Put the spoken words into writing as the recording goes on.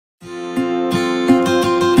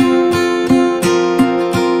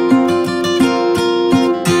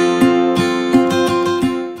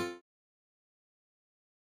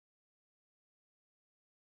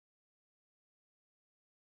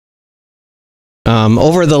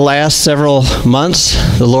Over the last several months,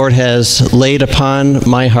 the Lord has laid upon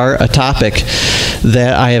my heart a topic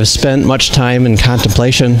that I have spent much time in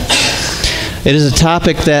contemplation. It is a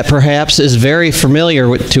topic that perhaps is very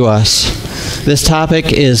familiar to us. This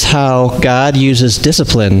topic is how God uses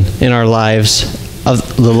discipline in our lives,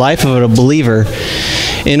 of the life of a believer,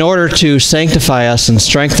 in order to sanctify us and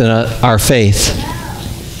strengthen our faith.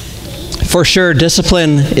 For sure,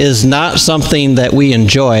 discipline is not something that we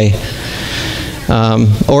enjoy,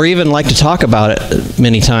 or even like to talk about it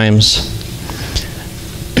many times.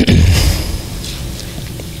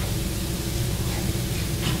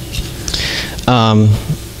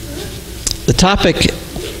 The topic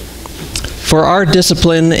for our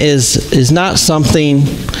discipline is not something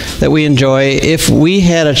that we enjoy. If we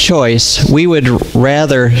had a choice, we would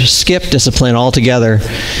rather skip discipline altogether.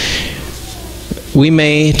 We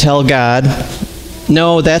may tell God,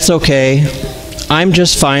 "No, that's okay. I'm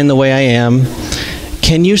just fine the way I am.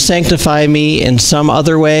 Can you sanctify me in some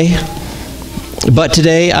other way?" But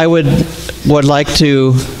today I would like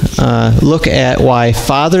to look at why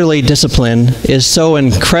fatherly discipline is so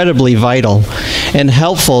incredibly vital and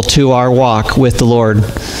helpful to our walk with the Lord.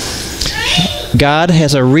 God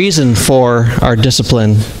has a reason for our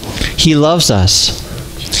discipline. He loves us.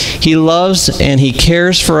 He loves and He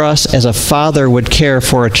cares for us as a father would care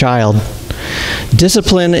for a child.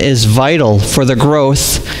 Discipline is vital for the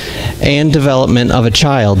growth and development of a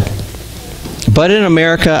child. But in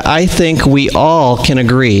America, I think we all can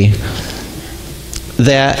agree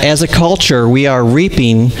that as a culture, we are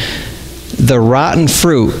reaping the rotten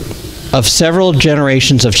fruit of several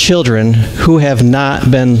generations of children who have not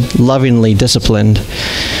been lovingly disciplined.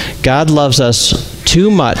 God loves us too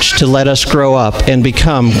much to let us grow up and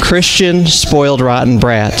become Christian, spoiled, rotten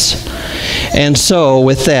brats. And so,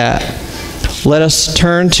 with that, let us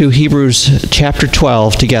turn to Hebrews chapter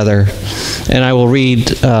 12 together, and I will read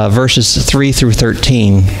verses 3 through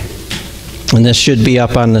 13. And this should be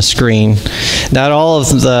up on the screen. Not all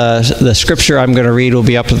of the scripture I'm going to read will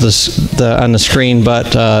be up on the screen,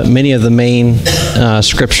 but many of the main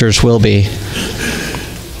scriptures will be.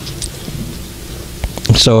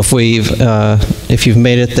 So if you've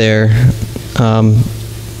made it there,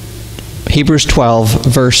 Hebrews 12,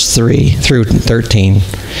 verse 3 through 13.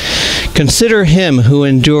 Consider him who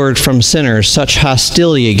endured from sinners such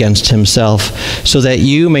hostility against himself, so that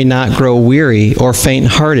you may not grow weary or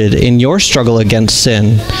faint-hearted in your struggle against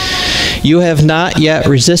sin. You have not yet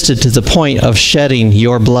resisted to the point of shedding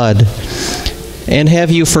your blood. And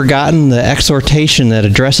have you forgotten the exhortation that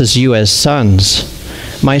addresses you as sons?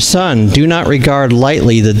 My son, do not regard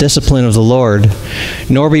lightly the discipline of the Lord,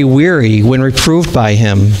 nor be weary when reproved by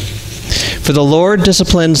him. For the Lord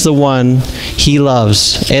disciplines the one he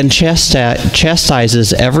loves, and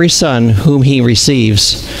chastises every son whom he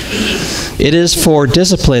receives. It is for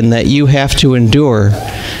discipline that you have to endure.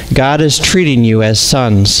 God is treating you as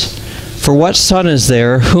sons. For what son is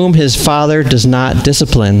there whom his father does not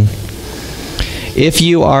discipline? If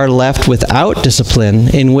you are left without discipline,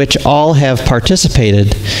 in which all have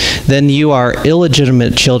participated, then you are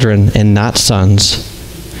illegitimate children and not sons.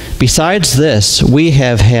 Besides this, we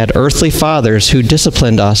have had earthly fathers who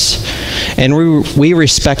disciplined us, and we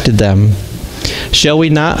respected them. Shall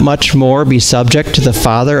we not much more be subject to the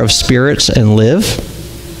Father of spirits and live?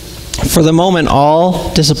 For the moment,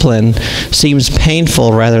 all discipline seems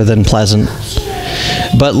painful rather than pleasant,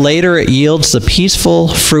 but later it yields the peaceful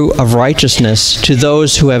fruit of righteousness to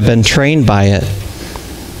those who have been trained by it.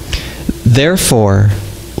 Therefore,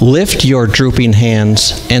 lift your drooping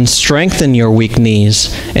hands and strengthen your weak knees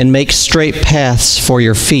and make straight paths for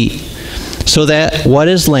your feet, so that what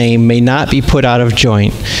is lame may not be put out of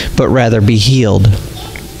joint, but rather be healed.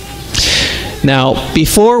 Now,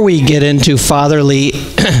 before we get into fatherly,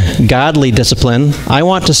 godly discipline, I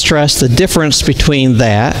want to stress the difference between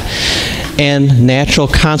that and natural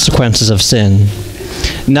consequences of sin.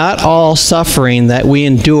 Not all suffering that we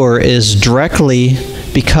endure is directly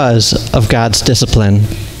because of God's discipline.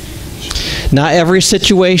 Not every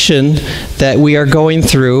situation that we are going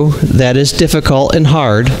through that is difficult and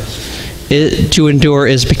hard to endure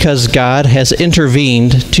is because God has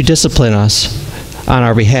intervened to discipline us on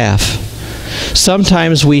our behalf.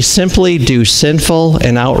 Sometimes we simply do sinful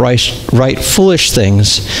and outright foolish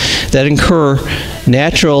things that incur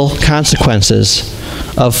natural consequences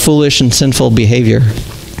of foolish and sinful behavior.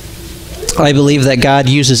 I believe that God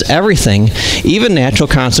uses everything, even natural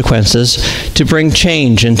consequences, to bring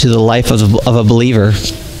change into the life of a believer.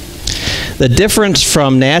 The difference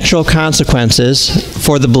from natural consequences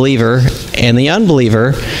for the believer and the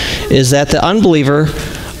unbeliever is that the unbeliever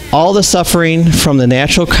all the suffering from the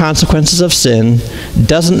natural consequences of sin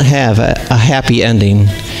doesn't have a happy ending.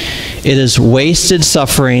 It is wasted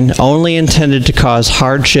suffering only intended to cause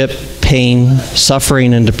hardship, pain,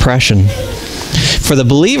 suffering, and depression. For the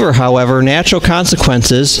believer, however, natural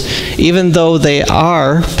consequences, even though they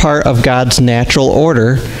are part of God's natural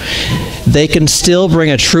order, they can still bring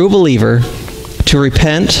a true believer to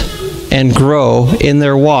repent and grow in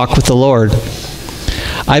their walk with the Lord.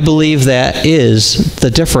 I believe that is the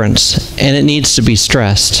difference, and it needs to be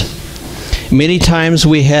stressed. Many times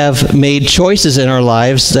we have made choices in our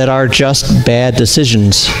lives that are just bad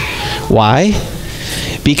decisions. Why?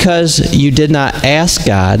 Because you did not ask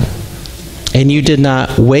God, and you did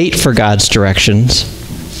not wait for God's directions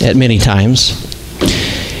at many times.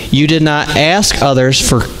 You did not ask others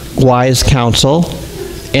for wise counsel,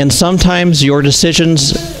 and sometimes your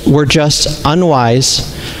decisions were just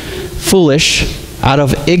unwise, foolish, out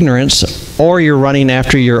of ignorance, or you're running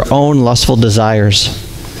after your own lustful desires.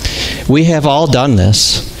 We have all done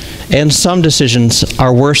this, and some decisions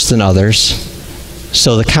are worse than others,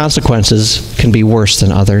 so the consequences can be worse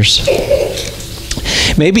than others.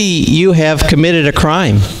 Maybe you have committed a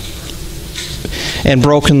crime and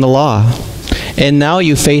broken the law, and now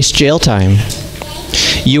you face jail time.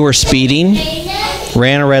 You were speeding,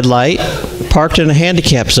 ran a red light, parked in a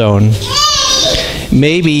handicap zone.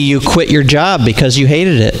 Maybe you quit your job because you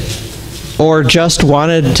hated it, or just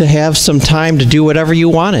wanted to have some time to do whatever you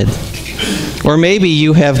wanted. Or maybe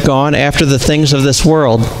you have gone after the things of this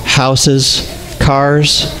world, houses,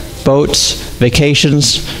 cars, boats,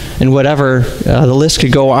 vacations, and whatever. The list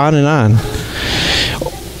could go on and on.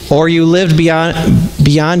 Or you lived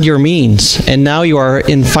beyond your means, and now you are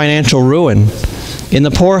in financial ruin, in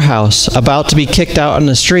the poorhouse, about to be kicked out on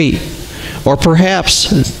the street. Or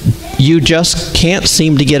perhaps you just can't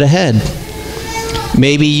seem to get ahead.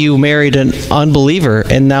 Maybe you married an unbeliever,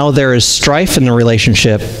 and now there is strife in the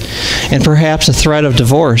relationship, and perhaps a threat of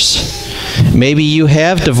divorce. Maybe you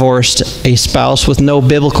have divorced a spouse with no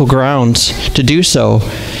biblical grounds to do so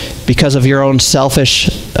because of your own selfish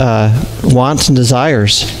wants and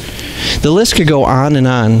desires. The list could go on and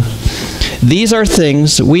on. These are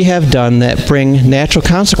things we have done that bring natural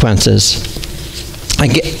consequences.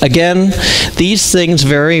 Again, these things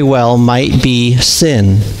very well might be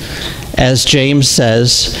sin. As James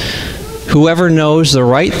says, whoever knows the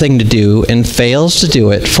right thing to do and fails to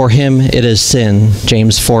do it, for him it is sin,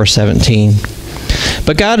 James 4:17.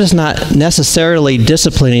 But God is not necessarily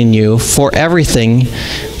disciplining you for everything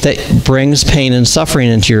that brings pain and suffering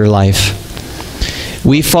into your life.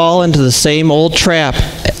 We fall into the same old trap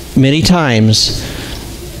many times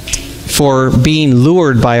for being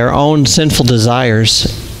lured by our own sinful desires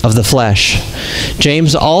of the flesh.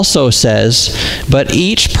 James also says, but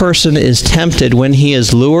each person is tempted when he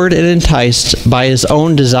is lured and enticed by his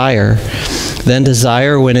own desire. Then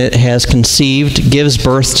desire, when it has conceived, gives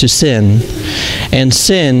birth to sin. And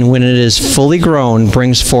sin, when it is fully grown,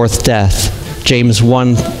 brings forth death. James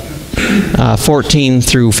 1:14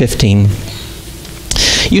 through 15.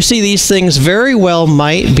 You see, these things very well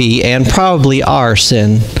might be and probably are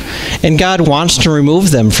sin, and God wants to remove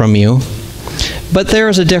them from you. But there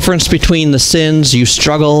is a difference between the sins you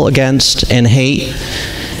struggle against and hate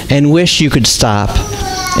and wish you could stop,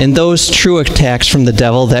 and those true attacks from the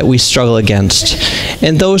devil that we struggle against,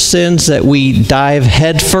 and those sins that we dive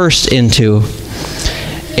headfirst into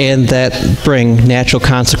and that bring natural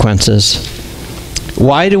consequences.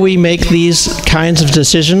 Why do we make these kinds of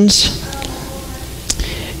decisions?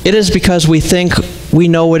 It is because we think we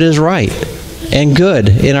know what is right and good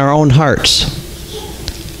in our own hearts,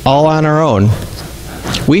 all on our own.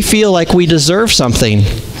 We feel like we deserve something,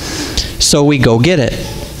 so we go get it.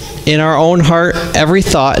 In our own heart, every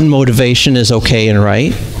thought and motivation is okay and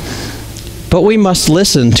right, but we must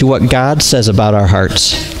listen to what God says about our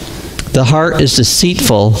hearts. The heart is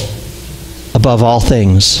deceitful above all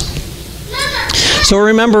things. So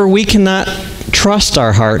remember, we cannot trust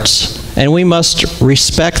our hearts, and we must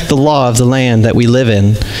respect the law of the land that we live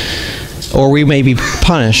in, or we may be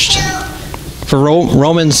punished. For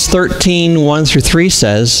Romans 13:1 through 3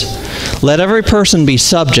 says, let every person be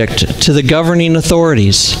subject to the governing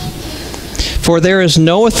authorities. For there is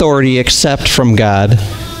no authority except from God,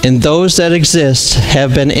 and those that exist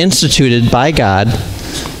have been instituted by God.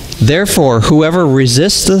 Therefore, whoever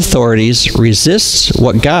resists the authorities resists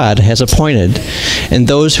what God has appointed, and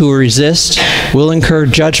those who resist will incur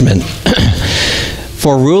judgment.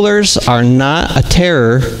 For rulers are not a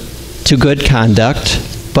terror to good conduct,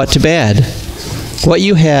 but to bad. Would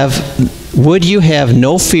you have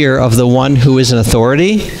no fear of the one who is in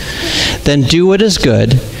authority? Then do what is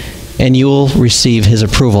good, and you will receive his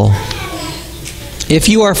approval. If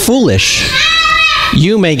you are foolish,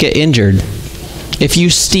 you may get injured. If you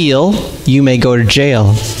steal, you may go to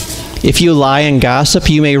jail. If you lie and gossip,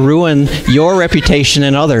 you may ruin your reputation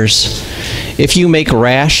and others. If you make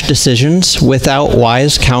rash decisions without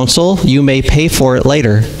wise counsel, you may pay for it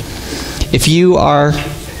later. If you are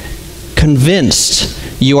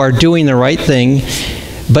convinced you are doing the right thing,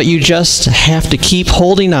 but you just have to keep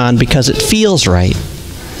holding on because it feels right,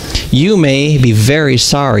 you may be very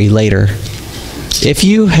sorry later. If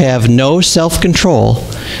you have no self-control,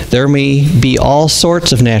 there may be all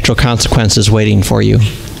sorts of natural consequences waiting for you.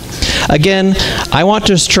 Again, I want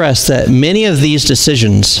to stress that many of these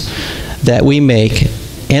decisions that we make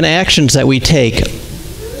and actions that we take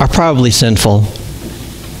are probably sinful.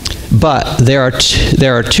 But there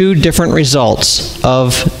are two different results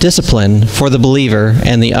of discipline for the believer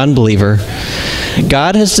and the unbeliever.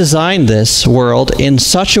 God has designed this world in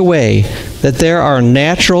such a way that there are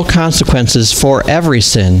natural consequences for every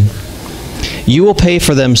sin. You will pay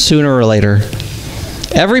for them sooner or later.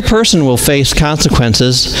 Every person will face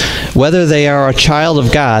consequences, whether they are a child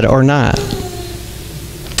of God or not.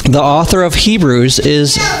 The author of Hebrews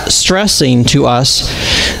is stressing to us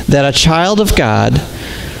that a child of God,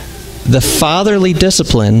 the fatherly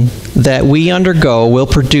discipline that we undergo, will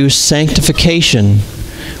produce sanctification,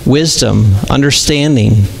 wisdom,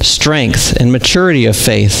 understanding, strength, and maturity of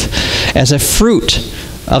faith as a fruit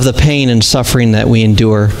of the pain and suffering that we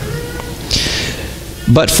endure.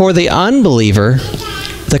 But for the unbeliever,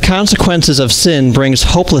 the consequences of sin brings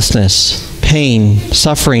hopelessness, pain,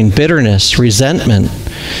 suffering, bitterness, resentment,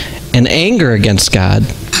 and anger against God.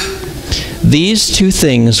 These two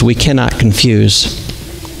things we cannot confuse.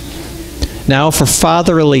 Now for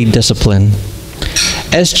fatherly discipline.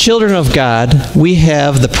 As children of God, we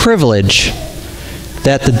have the privilege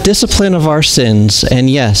that the discipline of our sins, and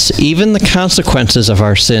yes, even the consequences of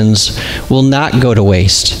our sins, will not go to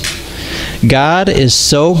waste. God is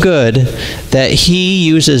so good that He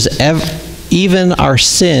uses even our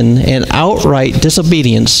sin and outright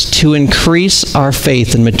disobedience to increase our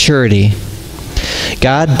faith and maturity.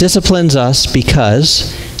 God disciplines us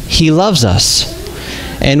because He loves us,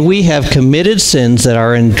 and we have committed sins that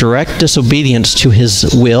are in direct disobedience to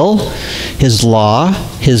His will, His law,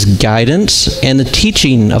 His guidance, and the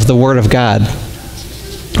teaching of the Word of God.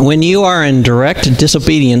 When you are in direct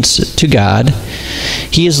disobedience to God,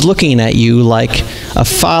 He is looking at you like a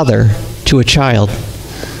father to a child.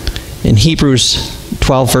 In Hebrews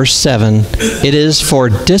 12, verse 7, it is for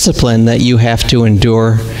discipline that you have to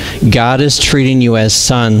endure. God is treating you as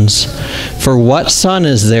sons. For what son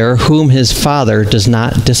is there whom his father does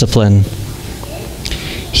not discipline?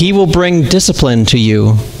 He will bring discipline to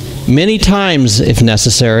you many times if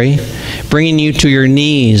necessary, bringing you to your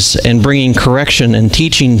knees and bringing correction and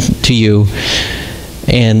teaching to you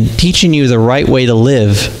and teaching you the right way to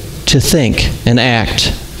live, to think, and act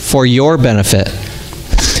for your benefit.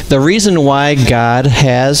 The reason why God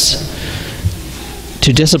has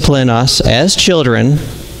to discipline us as children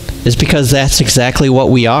is because that's exactly what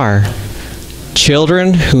we are.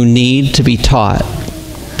 Children who need to be taught.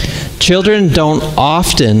 Children don't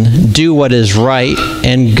often do what is right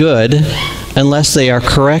and good unless they are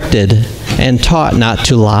corrected and taught not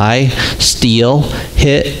to lie, steal,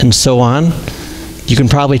 hit, and so on. You can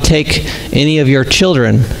probably take any of your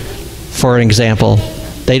children for an example.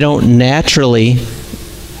 They don't naturally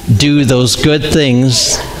do those good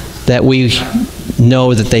things that we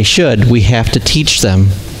know that they should. We have to teach them.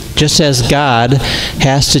 Just as God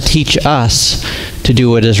has to teach us to do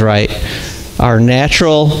what is right. Our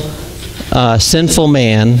natural sinful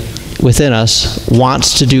man within us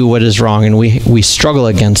wants to do what is wrong, and we struggle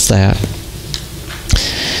against that.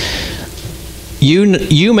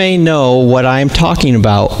 You may know what I'm talking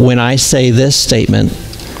about when I say this statement.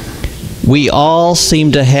 We all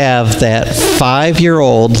seem to have that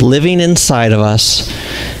 5-year-old living inside of us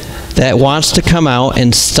that wants to come out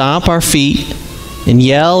and stomp our feet and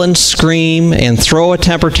yell and scream and throw a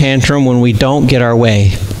temper tantrum when we don't get our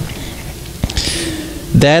way.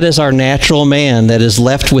 That is our natural man that is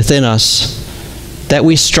left within us that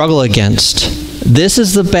we struggle against. This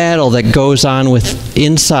is the battle that goes on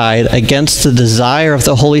inside against the desire of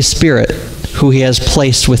the Holy Spirit who He has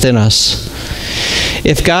placed within us.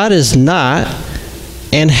 If God is not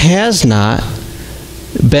and has not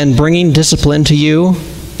been bringing discipline to you,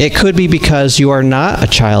 it could be because you are not a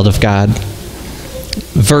child of God.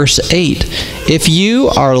 Verse 8, if you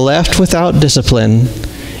are left without discipline,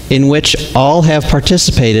 in which all have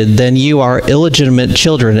participated, then you are illegitimate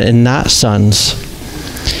children and not sons.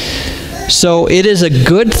 So it is a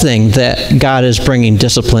good thing that God is bringing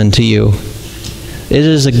discipline to you. It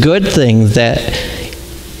is a good thing that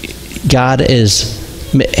God is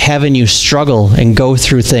having you struggle and go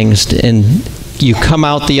through things, and you come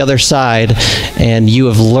out the other side and you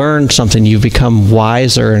have learned something. You've become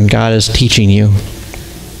wiser, and God is teaching you.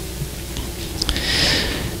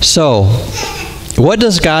 So, what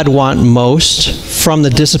does God want most from the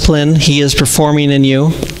discipline He is performing in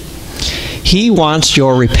you? He wants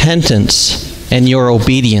your repentance and your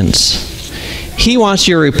obedience. He wants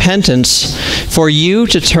your repentance for you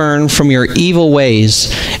to turn from your evil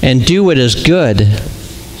ways and do what is good,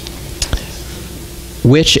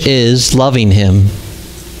 which is loving Him.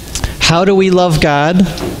 How do we love God?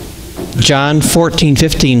 John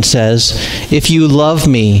 14:15 says, "If you love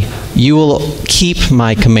me, you will keep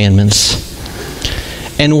my commandments."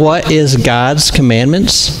 And what is God's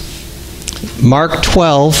commandments? Mark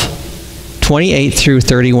 12:28 through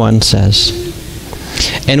 31 says,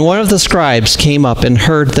 "And one of the scribes came up and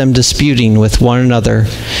heard them disputing with one another,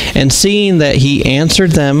 and seeing that he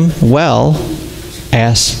answered them well,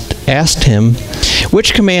 asked him,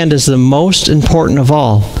 'Which command is the most important of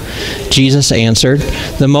all?' Jesus answered,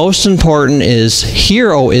 'The most important is,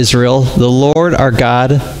 Hear, O Israel, the Lord our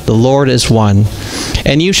God, the Lord is one.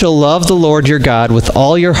 And you shall love the Lord your God with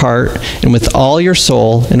all your heart, and with all your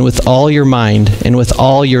soul, and with all your mind, and with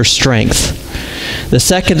all your strength. The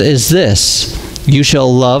second is this, you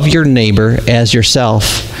shall love your neighbor as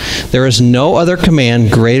yourself. There is no other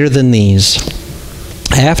command greater than these.'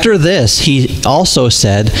 After this, he also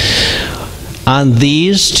said, 'On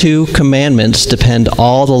these two commandments depend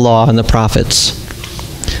all the law and the prophets.'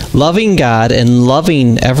 Loving God and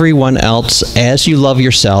loving everyone else as you love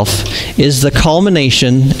yourself is the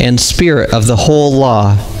culmination and spirit of the whole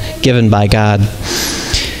law given by God.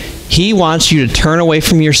 He wants you to turn away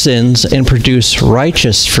from your sins and produce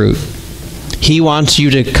righteous fruit. He wants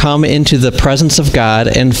you to come into the presence of God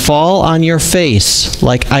and fall on your face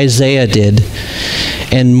like Isaiah did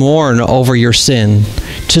and mourn over your sin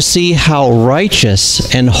to see how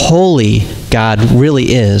righteous and holy God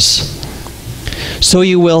really is. So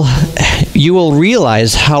you will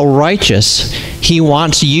realize how righteous He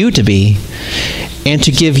wants you to be, and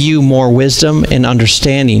to give you more wisdom and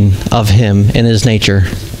understanding of Him and His nature.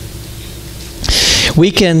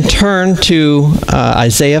 We can turn to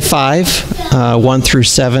Isaiah 5, 1 through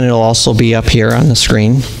 7. It'll also be up here on the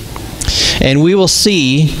screen. And we will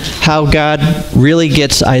see how God really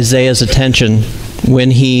gets Isaiah's attention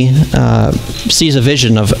when he sees a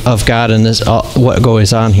vision of God and this, what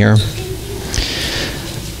goes on here.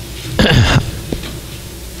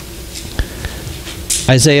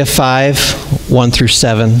 Isaiah 5, 1 through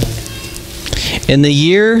 7. In the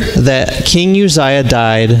year that King Uzziah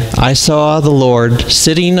died, I saw the Lord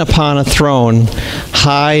sitting upon a throne,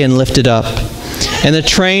 high and lifted up, and the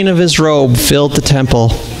train of his robe filled the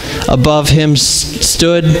temple. Above him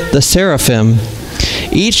stood the seraphim.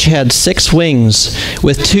 Each had 6 wings.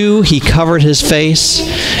 With 2 he covered his face,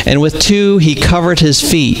 and with 2 he covered his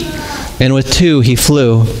feet, and with 2 he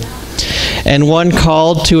flew. And one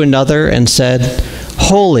called to another and said,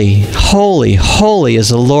 Holy, holy, holy is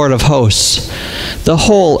the Lord of hosts. The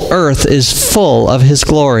whole earth is full of His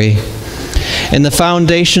glory. And the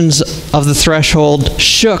foundations of the threshold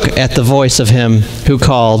shook at the voice of Him who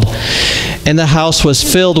called, and the house was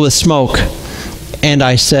filled with smoke. And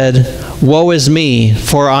I said, Woe is me,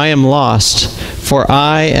 for I am lost, for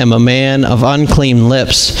I am a man of unclean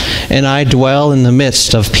lips, and I dwell in the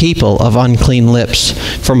midst of people of unclean lips.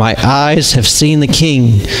 For my eyes have seen the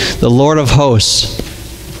King, the Lord of hosts.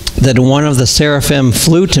 Then one of the seraphim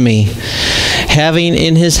flew to me, having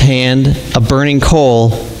in his hand a burning coal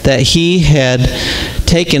that he had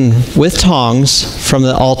taken with tongs from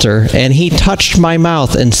the altar, and he touched my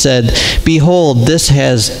mouth and said, Behold, this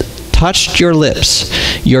has touched your lips.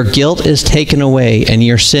 Your guilt is taken away, and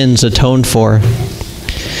your sins atoned for.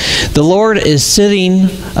 The Lord is sitting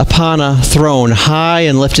upon a throne, high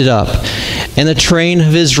and lifted up, and the train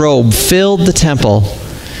of His robe filled the temple.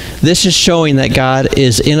 This is showing that God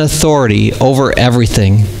is in authority over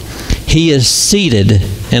everything. He is seated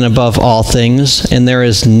and above all things, and there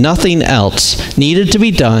is nothing else needed to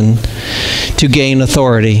be done to gain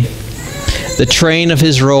authority. The train of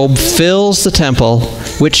His robe fills the temple,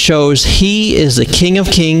 which shows He is the King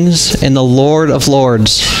of kings and the Lord of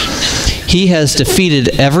lords. He has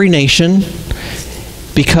defeated every nation,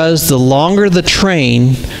 because the longer the train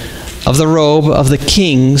of the robe of the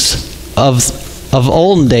kings of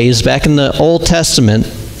olden days, back in the Old Testament,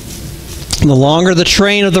 the longer the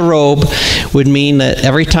train of the robe would mean that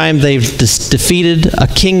every time they've defeated a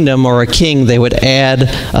kingdom or a king, they would add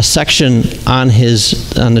a section on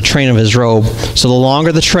the train of his robe. So the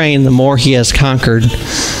longer the train, the more he has conquered.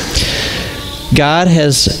 God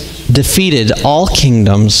has defeated all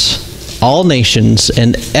kingdoms all nations,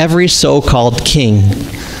 and every so-called king.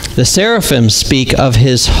 The seraphim speak of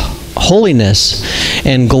his holiness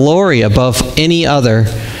and glory above any other.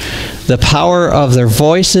 The power of their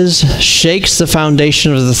voices shakes the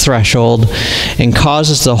foundation of the threshold and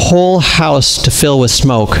causes the whole house to fill with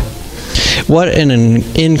smoke. What an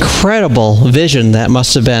incredible vision that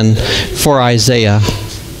must have been for Isaiah.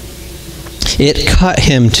 It cut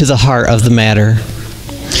him to the heart of the matter.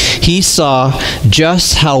 He saw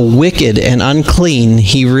just how wicked and unclean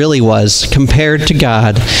he really was compared to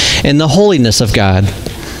God and the holiness of God.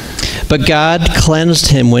 But God cleansed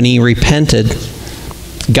him when he repented.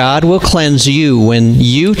 God will cleanse you when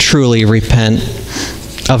you truly repent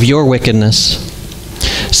of your wickedness.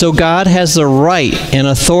 So God has the right and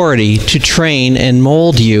authority to train and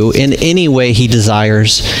mold you in any way he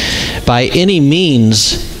desires, by any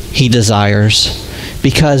means he desires,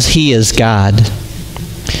 because he is God.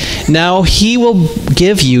 Now he will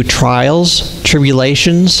give you trials,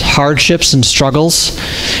 tribulations, hardships, and struggles,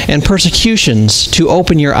 and persecutions to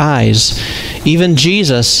open your eyes. Even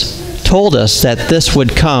Jesus told us that this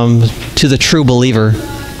would come to the true believer,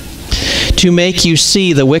 to make you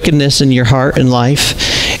see the wickedness in your heart and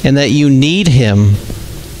life, and that you need him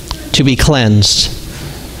to be cleansed.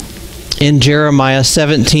 In Jeremiah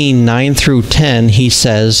 17:9 through 10, he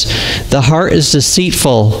says, "The heart is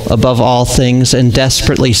deceitful above all things and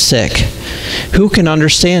desperately sick. Who can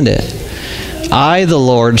understand it? I, the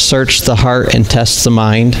Lord, search the heart and test the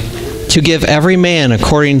mind, to give every man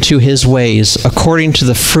according to his ways, according to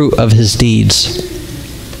the fruit of his deeds."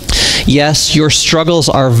 Yes, your struggles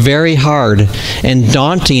are very hard and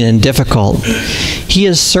daunting and difficult. He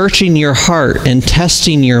is searching your heart and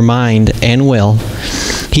testing your mind and will.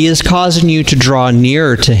 He is causing you to draw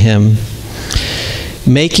nearer to him,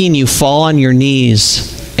 making you fall on your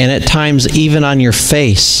knees and at times even on your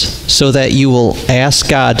face, so that you will ask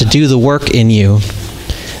God to do the work in you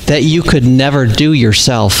that you could never do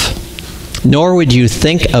yourself, nor would you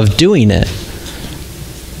think of doing it.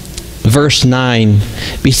 Verse 9,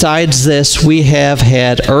 "Besides this, we have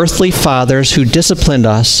had earthly fathers who disciplined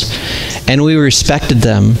us, and we respected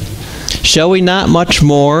them. Shall we not much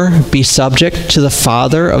more be subject to the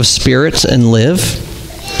Father of spirits and live?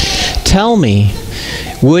 Tell me,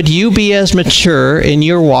 would you be as mature in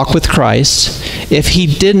your walk with Christ if he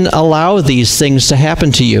didn't allow these things to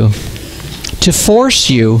happen to you, to force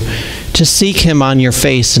you to seek him on your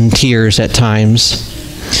face in tears at times?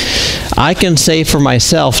 I can say for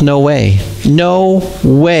myself, no way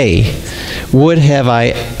would have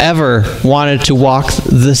I ever wanted to walk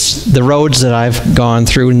the roads that I've gone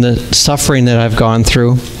through and the suffering that I've gone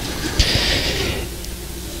through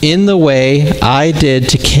in the way I did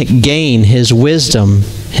to gain his wisdom,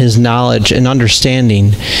 his knowledge, and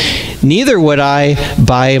understanding. Neither would I,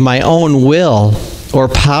 by my own will or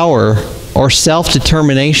power or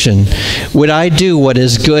self-determination, would I do what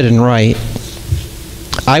is good and right.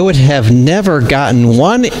 I would have never gotten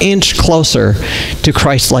 1 inch closer to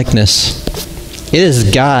Christ-likeness. It is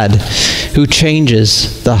God who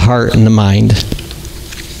changes the heart and the mind.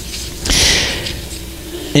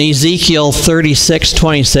 In Ezekiel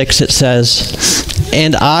 36:26 it says,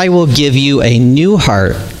 "And I will give you a new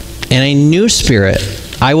heart, and a new spirit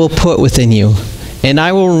I will put within you, and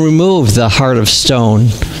I will remove the heart of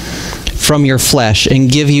stone from your flesh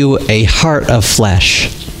and give you a heart of flesh."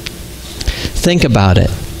 Think about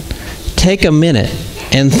it. Take a minute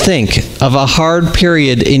and think of a hard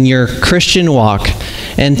period in your Christian walk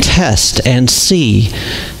and test and see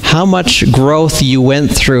how much growth you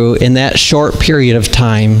went through in that short period of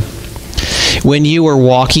time. When you were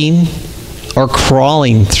walking or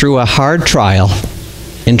crawling through a hard trial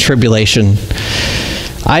and tribulation,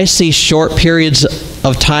 I see short periods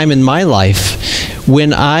of time in my life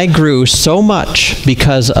when I grew so much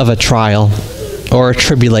because of a trial or a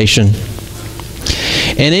tribulation.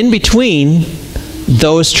 And in between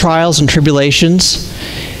those trials and tribulations,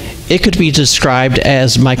 it could be described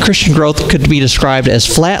as, my Christian growth could be described as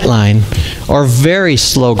flatline or very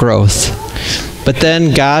slow growth. But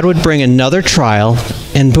then God would bring another trial,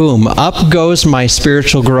 and boom, up goes my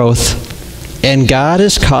spiritual growth. And God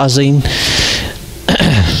is causing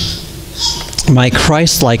my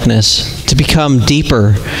Christ-likeness to become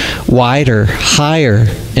deeper, wider, higher,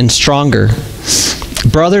 and stronger.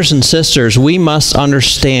 Brothers and sisters, we must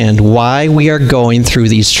understand why we are going through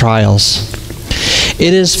these trials.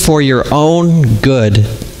 It is for your own good,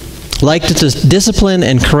 like the discipline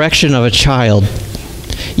and correction of a child.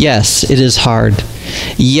 Yes, it is hard.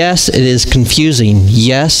 Yes, it is confusing.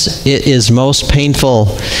 Yes, it is most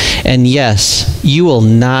painful. And yes, you will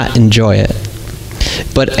not enjoy it.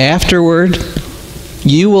 But afterward,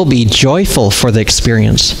 You will be joyful for the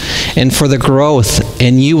experience and for the growth,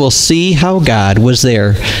 and you will see how God was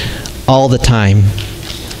there all the time.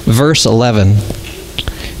 Verse 11.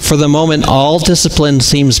 For the moment, all discipline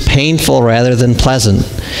seems painful rather than pleasant,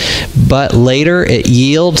 but later it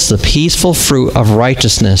yields the peaceful fruit of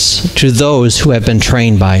righteousness to those who have been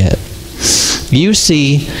trained by it. You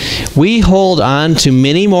see, we hold on to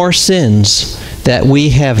many more sins that we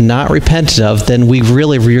have not repented of than we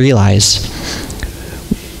really realize,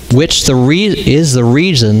 which is the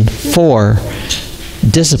reason for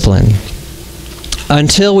discipline.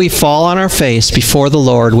 Until we fall on our face before the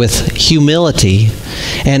Lord with humility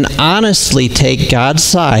and honestly take God's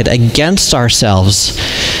side against ourselves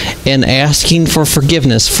in asking for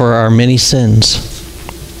forgiveness for our many sins.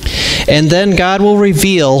 And then God will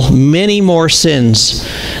reveal many more sins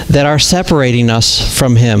that are separating us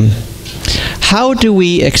from Him. How do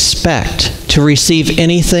we expect to receive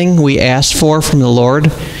anything we ask for from the Lord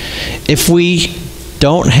if we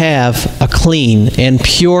don't have a clean and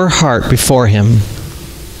pure heart before Him?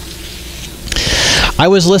 I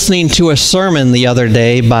was listening to a sermon the other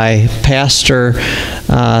day by Pastor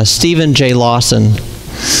Stephen J. Lawson,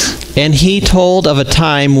 and he told of a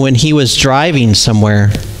time when he was driving somewhere.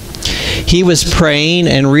 He was praying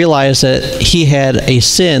and realized that he had a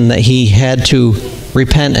sin that he had to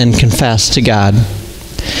repent and confess to God.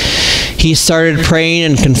 He started praying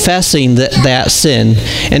and confessing that sin,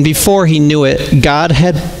 and before he knew it, God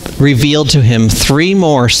had revealed to him 3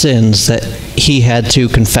 more sins that he had to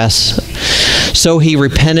confess. So he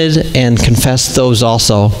repented and confessed those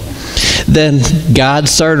also. Then God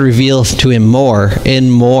started revealing to him more and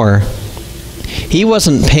more. He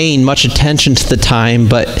wasn't paying much attention to the time,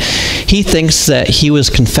 but he thinks that he was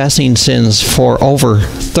confessing sins for over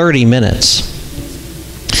 30 minutes.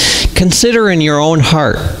 Consider in your own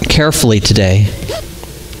heart carefully today.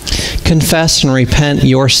 Confess and repent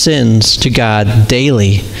your sins to God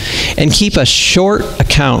daily, and keep a short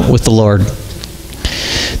account with the Lord.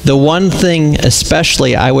 The one thing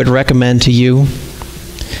especially I would recommend to you,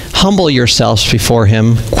 humble yourselves before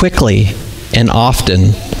Him quickly and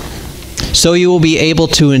often, so you will be able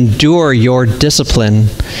to endure your discipline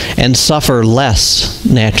and suffer less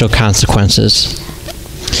natural consequences.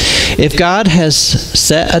 If God has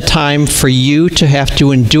set a time for you to have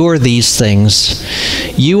to endure these things,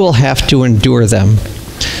 you will have to endure them.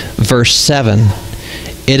 Verse 7,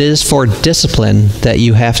 it is for discipline that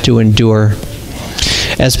you have to endure.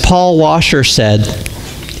 As Paul Washer said,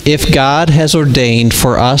 if God has ordained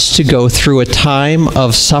for us to go through a time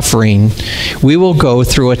of suffering, we will go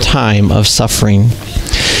through a time of suffering.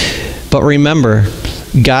 But remember,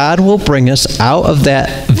 God will bring us out of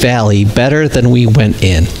that valley better than we went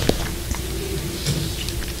in.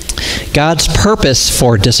 God's purpose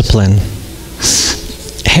for discipline.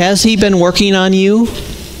 Has He been working on you?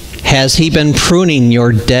 Has He been pruning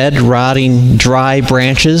your dead, rotting, dry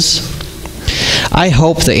branches? I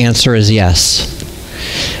hope the answer is yes.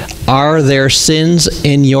 Are there sins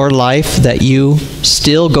in your life that you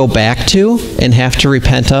still go back to and have to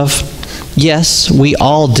repent of? Yes, we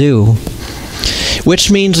all do.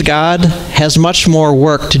 Which means God has much more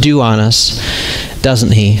work to do on us,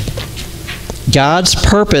 doesn't He? God's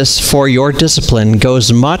purpose for your discipline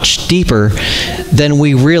goes much deeper than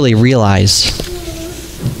we really realize.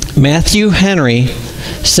 Matthew Henry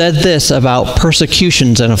said this about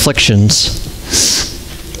persecutions and afflictions.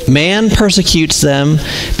 Man persecutes them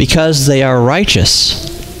because they are righteous.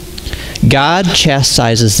 God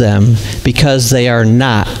chastises them because they are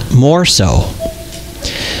not more so.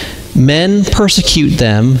 Men persecute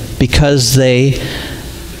them because they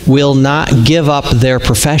will not give up their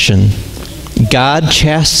profession. God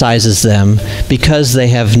chastises them because they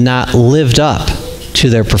have not lived up to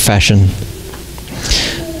their profession.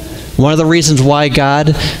 One of the reasons why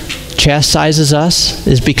God chastises us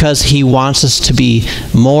is because He wants us to be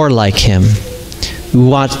more like Him.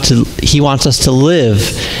 He wants us to live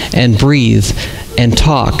and breathe and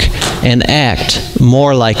talk and act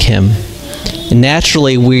more like Him.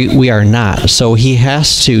 Naturally, we are not, so He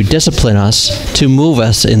has to discipline us to move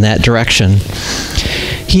us in that direction.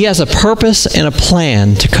 He has a purpose and a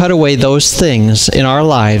plan to cut away those things in our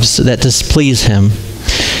lives that displease Him,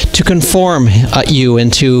 to conform you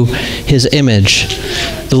into His image.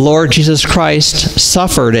 The Lord Jesus Christ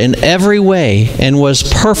suffered in every way and was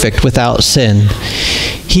perfect without sin.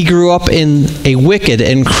 He grew up in a wicked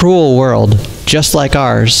and cruel world, just like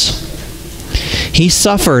ours. He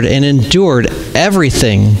suffered and endured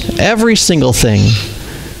everything, every single thing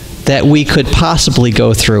that we could possibly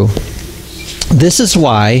go through. This is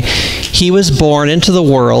why He was born into the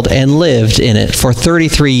world and lived in it for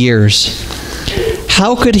 33 years.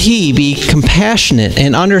 How could he be compassionate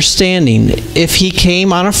and understanding if he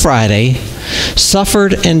came on a Friday,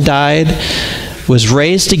 suffered and died, was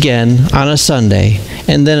raised again on a Sunday,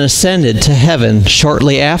 and then ascended to heaven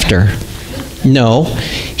shortly after? No,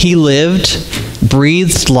 he lived,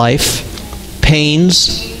 breathed life,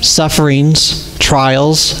 pains, sufferings,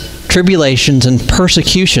 trials, tribulations, and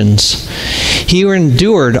persecutions. He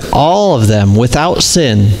endured all of them without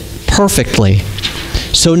sin, perfectly.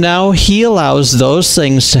 So now he allows those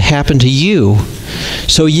things to happen to you,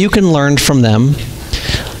 so you can learn from them.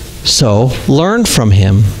 So learn from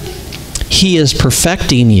him. He is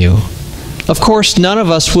perfecting you. Of course, none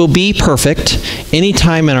of us will be perfect any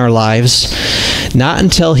time in our lives, not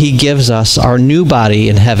until he gives us our new body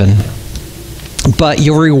in heaven. But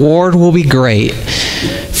your reward will be great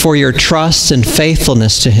for your trust and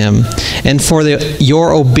faithfulness to him, and for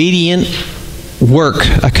your obedient work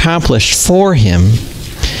accomplished for him.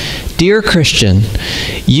 Dear Christian,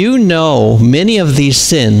 you know many of these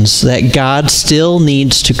sins that God still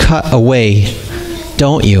needs to cut away,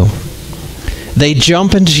 don't you? They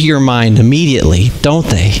jump into your mind immediately, don't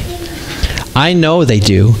they? I know they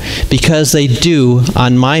do, because they do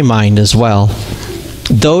on my mind as well.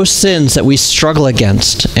 Those sins that we struggle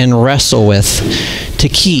against and wrestle with to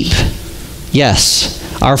keep. Yes,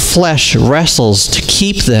 our flesh wrestles to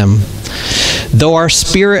keep them, though our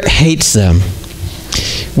spirit hates them.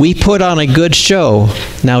 We put on a good show,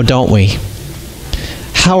 now don't we?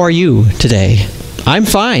 How are you today? I'm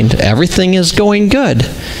fine. Everything is going good.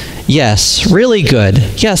 Yes, really good.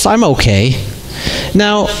 Yes, I'm okay.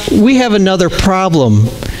 Now, we have another problem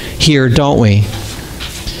here, don't we?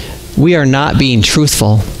 We are not being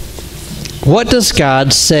truthful. What does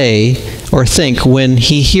God say or think when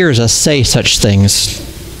he hears us say such things?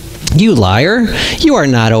 You liar, you are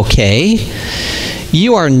not okay.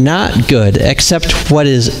 You are not good except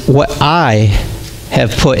what I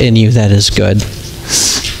have put in you that is good.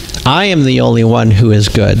 I am the only one who is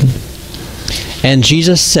good. And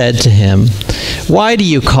Jesus said to him, why do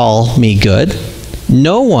you call me good?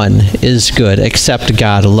 No one is good except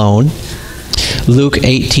God alone. Luke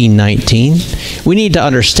 18:19. We need to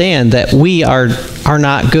understand that we are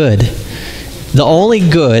not good. The only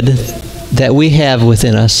good that we have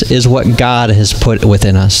within us is what God has put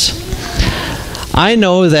within us. I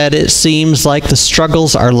know that it seems like the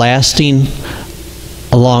struggles are lasting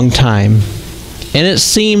a long time. And it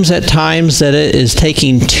seems at times that it is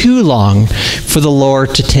taking too long for the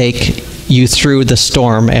Lord to take you through the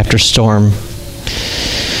storm after storm.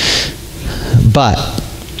 But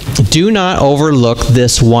do not overlook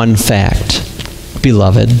this one fact,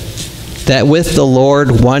 beloved, that with the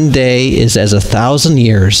Lord 1 day is as 1,000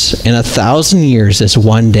 years, and 1,000 years is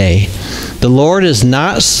 1 day. The Lord is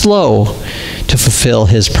not slow to fulfill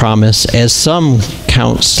his promise, as some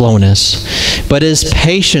count slowness, but is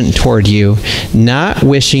patient toward you, not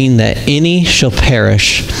wishing that any shall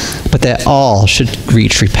perish, but that all should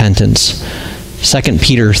reach repentance. 2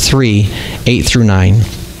 Peter 3:8-9.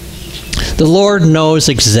 The Lord knows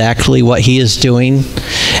exactly what he is doing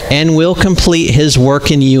and will complete his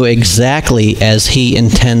work in you exactly as he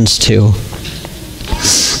intends to.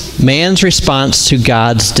 Man's response to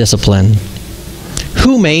God's discipline.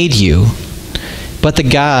 Who made you? But the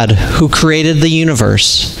God who created the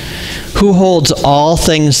universe, who holds all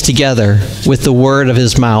things together with the word of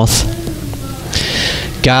his mouth.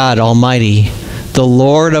 God Almighty, the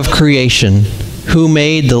Lord of creation, who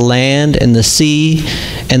made the land and the sea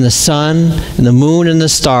and the sun and the moon and the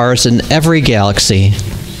stars and every galaxy.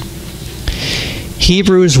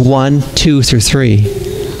 Hebrews 1:2-3.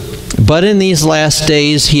 But in these last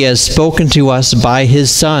days he has spoken to us by his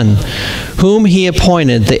Son, whom he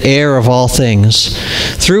appointed the heir of all things,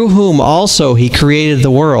 through whom also he created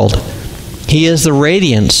the world. He is the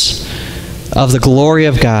radiance of the glory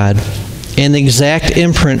of God and the exact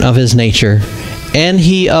imprint of his nature, and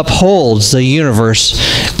he upholds the universe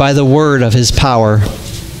by the word of his power.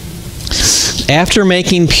 After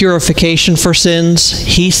making purification for sins,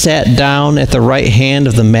 he sat down at the right hand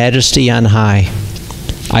of the Majesty on high.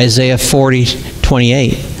 Isaiah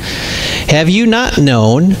 40:28. Have you not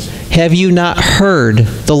known? Have you not heard?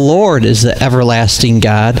 The Lord is the everlasting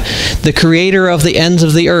God, the creator of the ends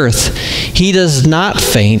of the earth. He does not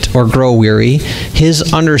faint or grow weary. His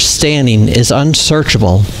understanding is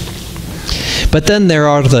unsearchable. But then there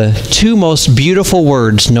are the two most beautiful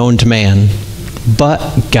words known to man.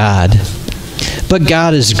 But God. But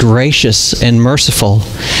God is gracious and merciful,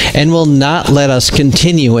 and will not let us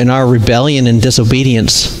continue in our rebellion and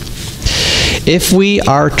disobedience. If we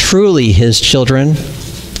are truly his children,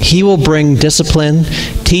 he will bring discipline,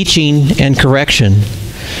 teaching, and correction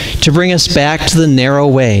to bring us back to the narrow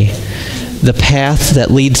way, the path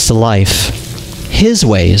that leads to life, His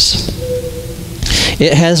ways.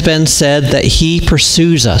 It has been said that He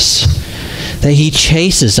pursues us, that He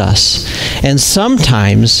chases us, and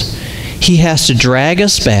sometimes He has to drag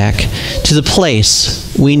us back to the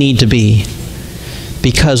place we need to be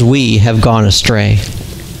because we have gone astray.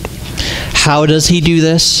 How does He do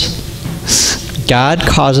this? God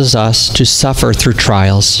causes us to suffer through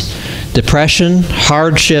trials, depression,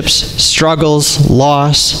 hardships, struggles,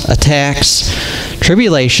 loss, attacks,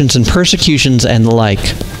 tribulations, and persecutions, and the like.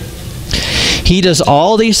 He does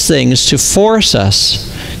all these things to force us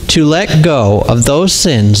to let go of those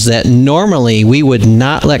sins that normally we would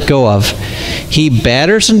not let go of. He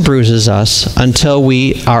batters and bruises us until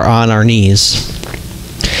we are on our knees.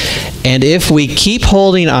 And if we keep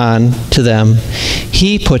holding on to them,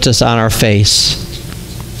 He puts us on our face,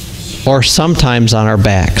 or sometimes on our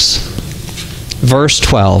backs. Verse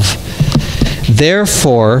 12,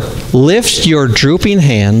 therefore, lift your drooping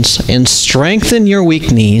hands and strengthen your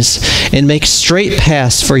weak knees and make straight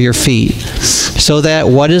paths for your feet, so that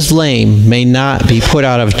what is lame may not be put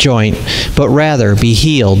out of joint, but rather be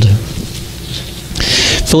healed.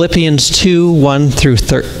 Philippians 2, 1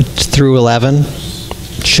 through 11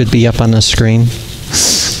 should be up on the screen.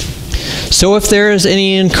 So if there is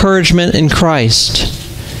any encouragement in Christ,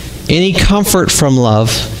 any comfort from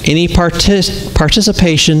love, any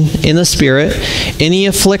participation in the Spirit, any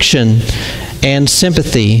affliction and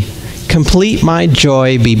sympathy, complete my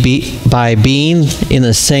joy by being in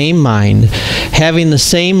the same mind, having the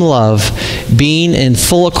same love, being in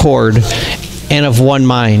full accord and of one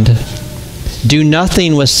mind. Do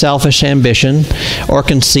nothing with selfish ambition or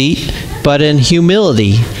conceit, but in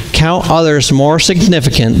humility count others more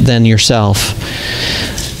significant than yourself.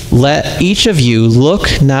 Let each of you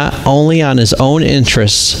look not only on his own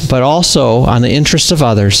interests, but also on the interests of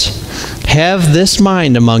others. Have this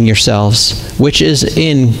mind among yourselves, which is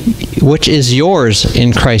yours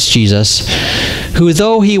in Christ Jesus, who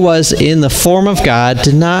though he was in the form of God,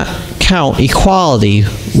 did not count equality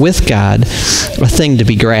with God a thing to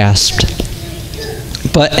be grasped,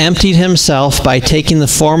 but emptied himself by taking the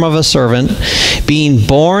form of a servant, being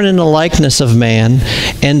born in the likeness of man,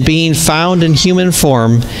 and being found in human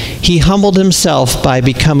form, he humbled himself by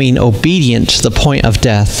becoming obedient to the point of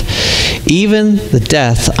death, even the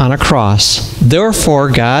death on a cross. Therefore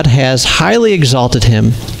God has highly exalted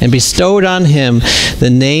him and bestowed on him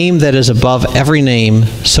the name that is above every name,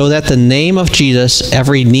 so that the name of Jesus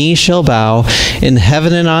every knee shall bow in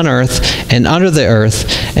heaven and on earth and under the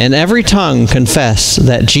earth, and every tongue confess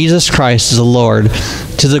that Jesus Christ is the Lord,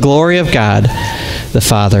 to the glory of God the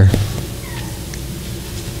Father.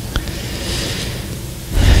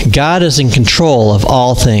 God is in control of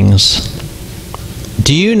all things.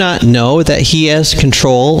 Do you not know that He has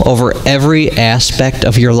control over every aspect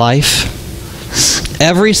of your life?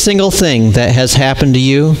 Every single thing that has happened to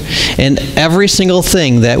you and every single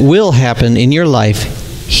thing that will happen in your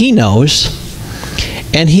life, He knows,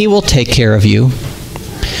 and He will take care of you,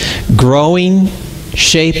 growing,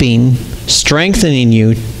 shaping, strengthening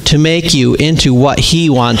you to make you into what He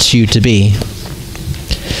wants you to be.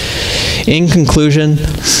 In conclusion,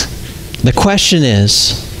 the question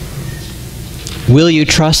is, will you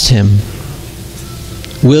trust Him?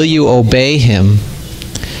 Will you obey Him?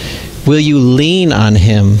 Will you lean on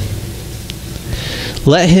Him?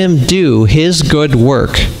 Let Him do His good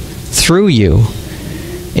work through you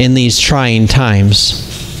in these trying times.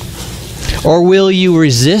 Or will you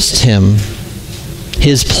resist Him,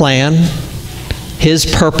 His plan, His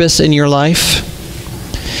purpose in your life?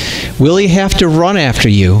 Will He have to run after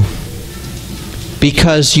you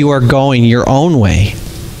because you are going your own way?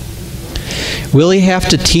 Will He have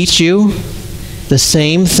to teach you the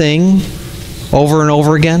same thing over and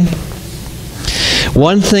over again?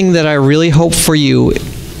 One thing that I really hope for you,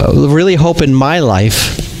 really hope in my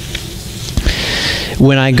life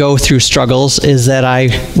when I go through struggles, is that I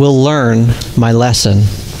will learn my lesson.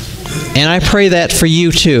 And I pray that for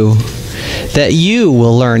you too, that you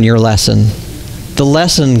will learn your lesson, the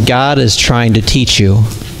lesson God is trying to teach you.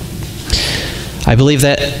 I believe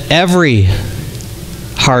that every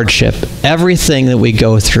hardship, everything that we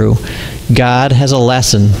go through, God has a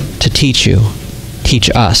lesson to teach you, teach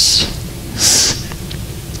us.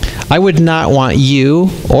 I would not want you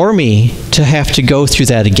or me to have to go through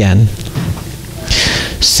that again.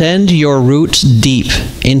 Send your roots deep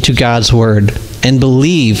into God's Word and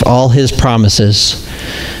believe all His promises.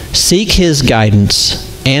 Seek His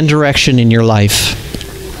guidance and direction in your life.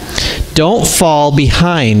 Don't fall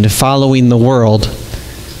behind following the world,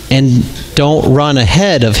 and don't run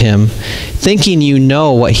ahead of Him thinking you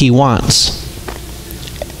know what He wants.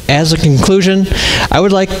 as a conclusion, I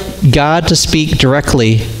would like God to speak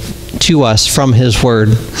directly to us from His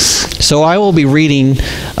Word. So I will be reading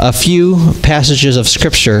a few passages of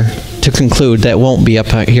Scripture to conclude that won't be up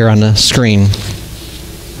here on the screen.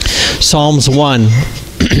 Psalms 1.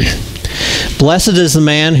 Blessed is the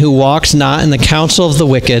man who walks not in the counsel of the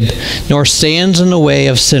wicked, nor stands in the way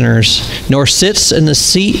of sinners, nor sits in the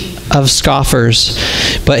seat of scoffers.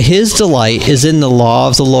 But his delight is in the law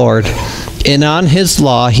of the Lord, and on his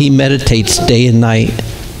law he meditates day and night.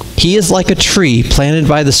 He is like a tree planted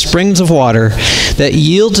by the springs of water that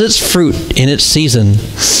yields its fruit in its season,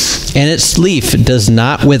 and its leaf does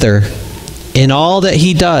not wither. In all that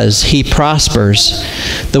he does, he prospers.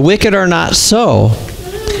 The wicked are not so,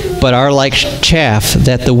 but are like chaff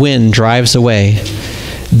that the wind drives away.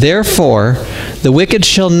 Therefore, the wicked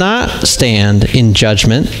shall not stand in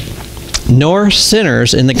judgment, nor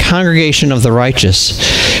sinners in the congregation of the righteous.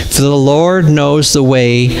 For the Lord knows the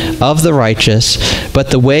way of the righteous,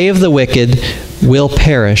 but the way of the wicked will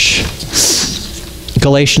perish.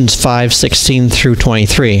 Galatians 5:16 through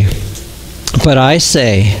 23. But I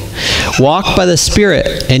say, walk by the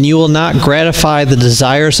Spirit, and you will not gratify the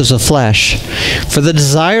desires of the flesh. For the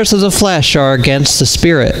desires of the flesh are against the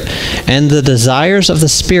Spirit, and the desires of the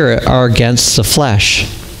Spirit are against the flesh.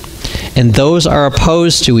 And those are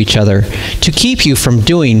opposed to each other, to keep you from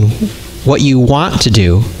doing what you want to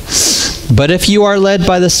do. But if you are led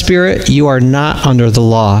by the Spirit, you are not under the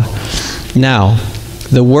law. Now,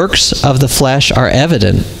 the works of the flesh are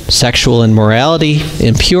evident: sexual immorality,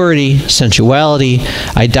 impurity, sensuality,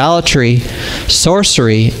 idolatry,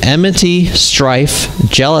 sorcery, enmity, strife,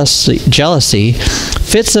 jealousy,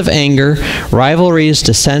 fits of anger, rivalries,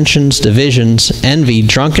 dissensions, divisions, envy,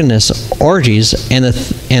 drunkenness, orgies,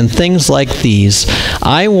 and things like these.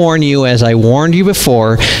 I warn you, as I warned you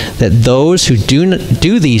before, that those who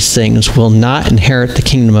do these things will not inherit the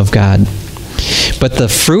kingdom of God. But the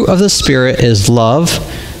fruit of the Spirit is love,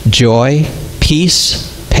 joy,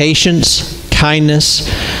 peace, patience, kindness,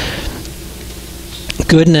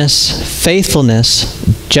 goodness,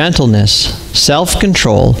 faithfulness, gentleness,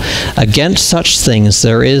 self-control. Against such things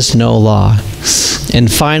there is no law.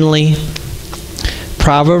 And finally,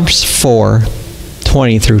 Proverbs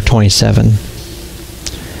 4:20 through 27.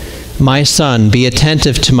 My son, be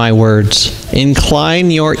attentive to my words. Incline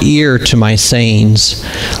your ear to my sayings.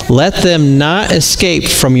 Let them not escape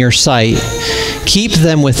from your sight. Keep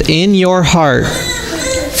them within your heart,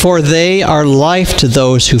 for they are life to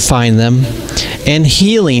those who find them, and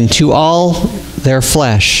healing to all their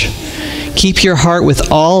flesh. Keep your heart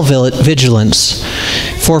with all vigilance,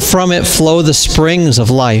 for from it flow the springs of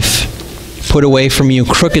life. Put away from you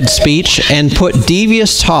crooked speech, and put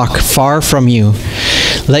devious talk far from you.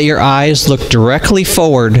 Let your eyes look directly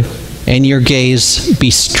forward, and your gaze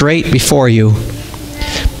be straight before you.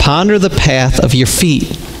 Ponder the path of your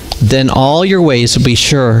feet, then all your ways will be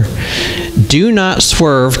sure. Do not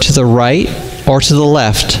swerve to the right or to the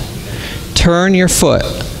left. Turn your foot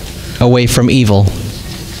away from evil.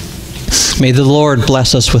 May the Lord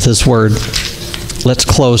bless us with His word. Let's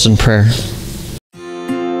close in prayer.